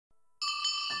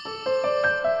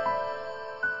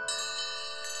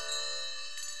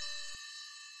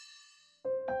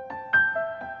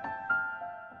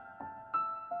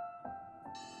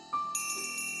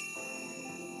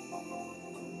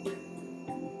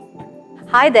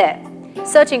Hi there!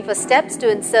 Searching for steps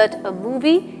to insert a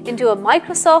movie into a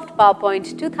Microsoft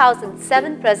PowerPoint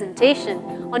 2007 presentation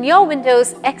on your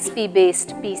Windows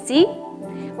XP-based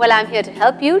PC? Well, I'm here to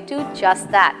help you do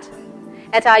just that.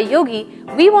 At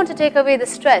iYogi, we want to take away the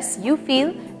stress you feel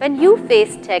when you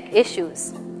face tech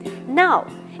issues. Now,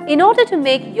 in order to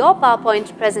make your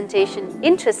PowerPoint presentation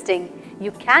interesting,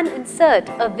 you can insert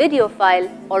a video file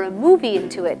or a movie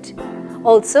into it.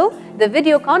 Also, the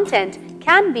video content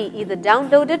can be either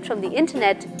downloaded from the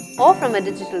internet or from a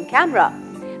digital camera,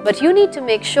 but you need to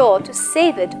make sure to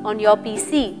save it on your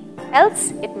PC, else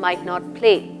it might not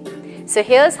play. So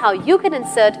here's how you can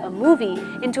insert a movie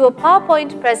into a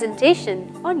PowerPoint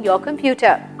presentation on your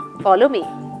computer. Follow me.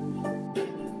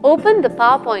 Open the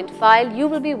PowerPoint file you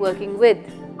will be working with.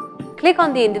 Click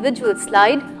on the individual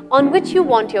slide on which you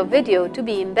want your video to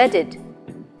be embedded.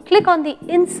 Click on the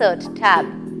Insert tab.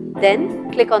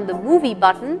 Then click on the Movie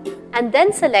button and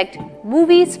then select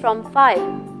Movies from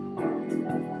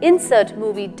File. Insert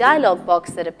Movie dialog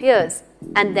box that appears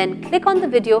and then click on the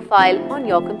video file on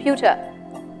your computer.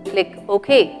 Click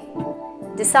OK.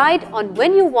 Decide on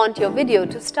when you want your video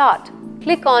to start.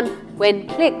 Click on When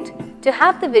Clicked to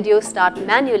have the video start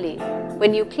manually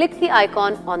when you click the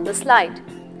icon on the slide.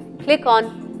 Click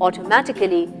on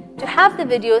Automatically to have the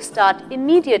video start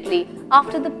immediately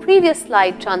after the previous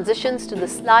slide transitions to the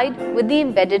slide with the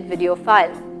embedded video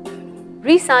file.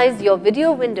 Resize your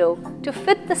video window to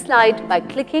fit the slide by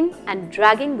clicking and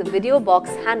dragging the video box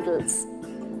handles.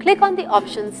 Click on the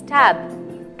Options tab.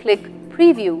 Click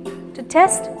Preview to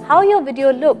test how your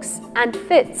video looks and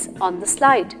fits on the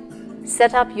slide.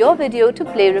 Set up your video to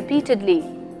play repeatedly.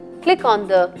 Click on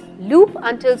the Loop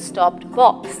Until Stopped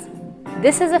box.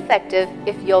 This is effective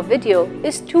if your video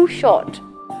is too short.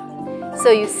 So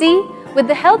you see, with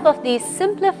the help of these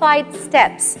simplified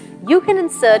steps, you can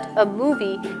insert a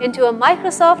movie into a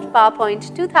Microsoft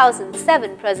PowerPoint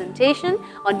 2007 presentation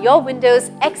on your Windows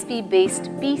XP-based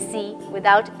PC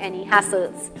without any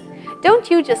hassles. Don't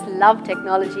you just love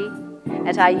technology?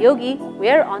 At iYogi,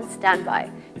 we're on standby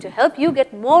to help you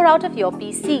get more out of your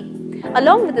PC,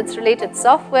 along with its related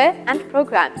software and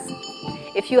programs.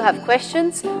 If you have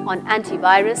questions on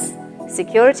antivirus,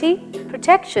 security,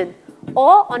 protection,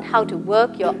 or on how to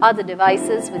work your other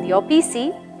devices with your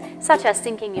PC, such as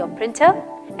syncing your printer,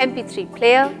 MP3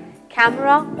 player,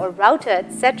 camera or router,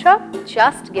 etc.,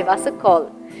 just give us a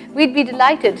call. We'd be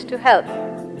delighted to help.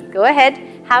 Go ahead,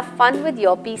 have fun with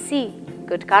your PC.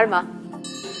 Good karma.